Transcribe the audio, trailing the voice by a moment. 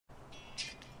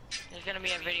there's gonna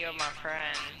be a video of my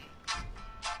friend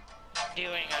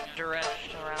doing a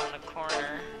drift around the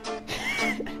corner.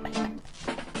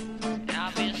 And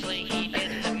obviously, he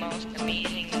did the most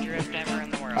amazing drift ever in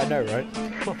the world. I know, right?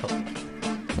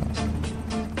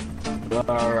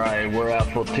 Alright, we're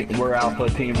Alpha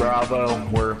Team Bravo.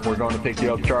 We're going to pick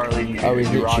you up, Charlie. Oh, we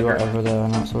hit you Roger. right over there,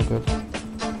 and that's all good.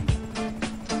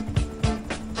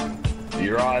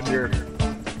 You Roger.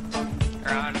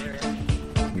 Roger.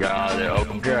 Got it.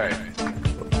 Okay.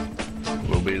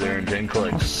 We'll be there in 10 How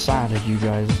clicks. sad are you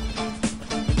guys?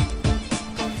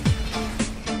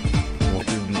 This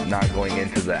is not going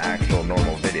into the actual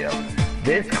normal video.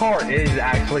 This car is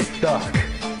actually stuck.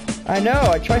 I know.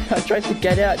 I tried to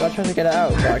get it out. I tried to get it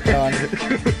out, but I can't.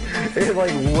 It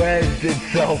like wedged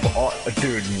itself off.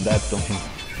 Dude, that's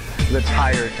the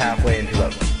tire's halfway into the.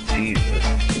 Jesus.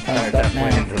 The tire's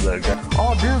halfway into the.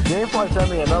 Oh, dude, Gamefly sent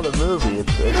me another movie.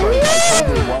 It's like I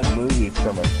told you what movie it's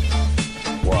coming.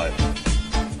 What?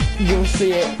 You'll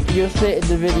see it. You'll see it in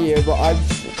the video. But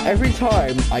every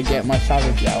time I get my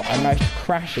Savage out, I manage to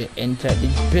crash it into the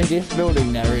biggest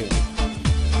building there is.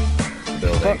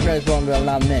 Fuck knows where I'm gonna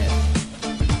land this.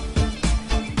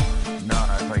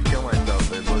 Nah, if I kill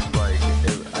myself, it looks like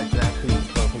I can actually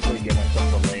perfectly get myself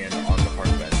to land on the park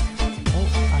bench. Oh,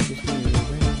 I just need a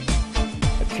ring.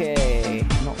 Okay,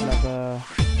 not leather,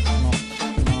 not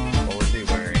smart. What was he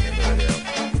wearing in the video?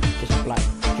 Just black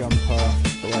jumper.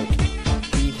 Like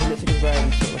he looks like he's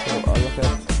wearing sort of like a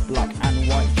black and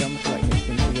white jumper, like mixed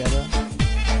them together.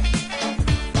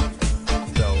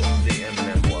 So the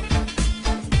Eminem look.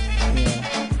 Yeah.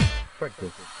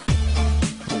 Practice.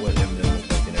 What Eminem looks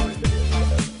like in every video.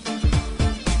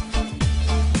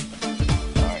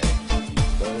 Alright.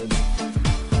 Good.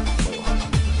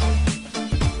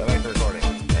 Go back to recording.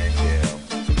 Thank you.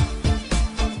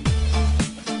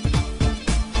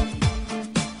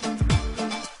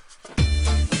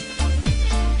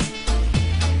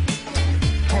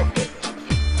 Perfect.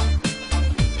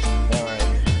 Alright.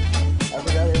 I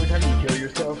forgot every time you kill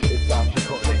yourself, it stops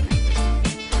recording.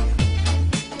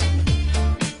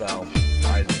 So,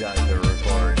 I got to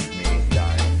record me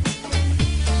dying.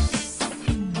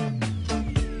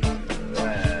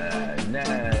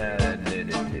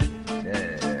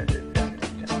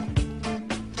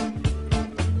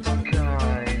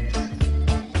 Guys,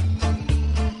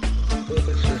 this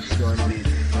is just going to be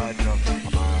such a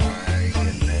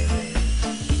fucking pain.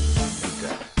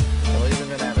 I'm even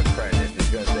gonna have a credit. It's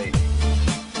gonna say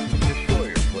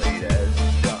Destroyer played as.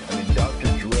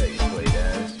 Dr. Dre played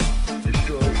as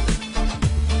Destroyer.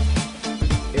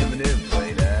 Eminem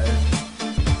played as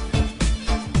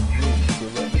Dreams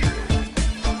Electric.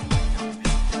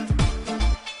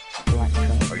 Black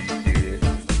jumper. Are you serious?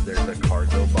 There's a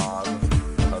cargo bomb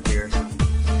up here.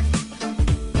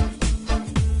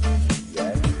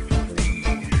 Yes, please.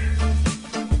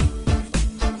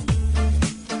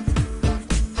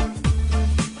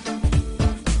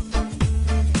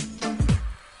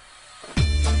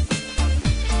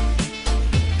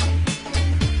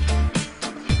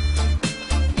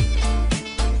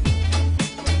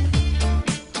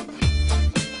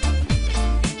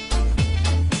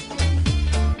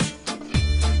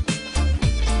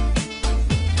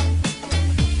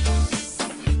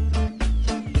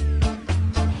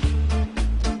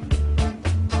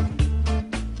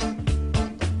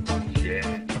 Yeah.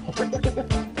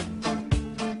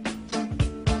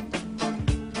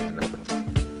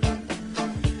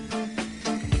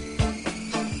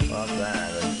 Not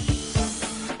bad.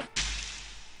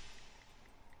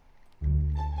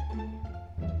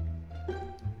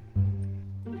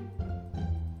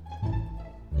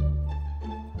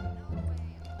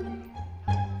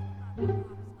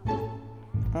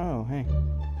 Oh, hey.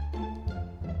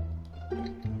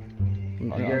 You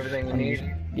get everything you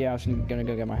need? Yeah, I was gonna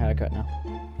go get my hair cut now.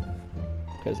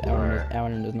 Because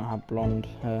Ellen does not have blonde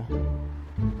hair.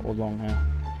 Or long hair.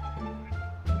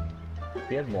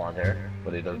 He has blonde hair,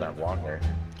 but he doesn't have long hair.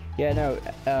 Yeah, no, Or was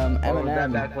that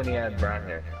Eminem... back when he had brown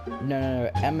hair? No,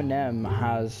 Eminem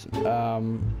has,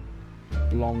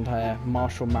 blonde hair.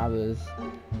 Marshall Mathers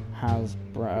has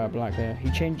black hair.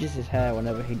 He changes his hair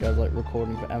whenever he does, like,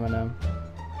 recording for Eminem.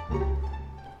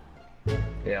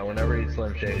 Yeah, whenever he's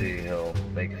Slim Shady, he'll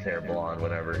make his hair blonde.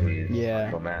 Whenever he's Yeah.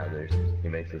 Marshall Mathers, he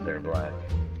makes his hair black.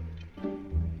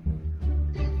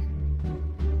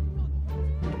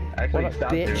 Actually, What a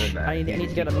stop bitch. doing that. I need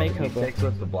to get a makeover. He sticks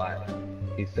with the black.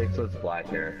 He sticks with black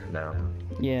hair now.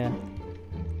 Yeah.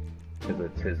 Because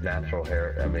it's his natural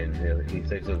hair. I mean, he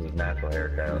sticks with his natural hair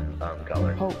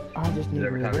color. Oh, I just need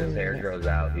Every time his hair to grows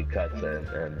out, he cuts it,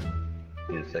 and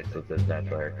he just sticks with his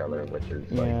natural hair color, which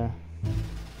is like yeah.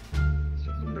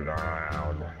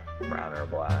 brown. brown or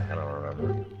black. I don't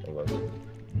remember.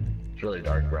 It's really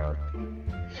dark brown.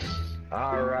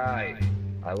 Alright.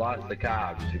 I lost the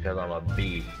cops because I'm a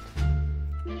beast.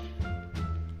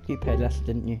 You paid less,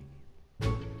 didn't you?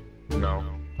 No.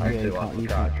 I yeah, actually you lost can't- the you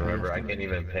cops. can't pay Remember, less, I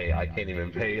can't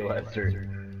even pay Lester.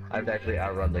 I have to actually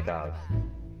outrun the cops.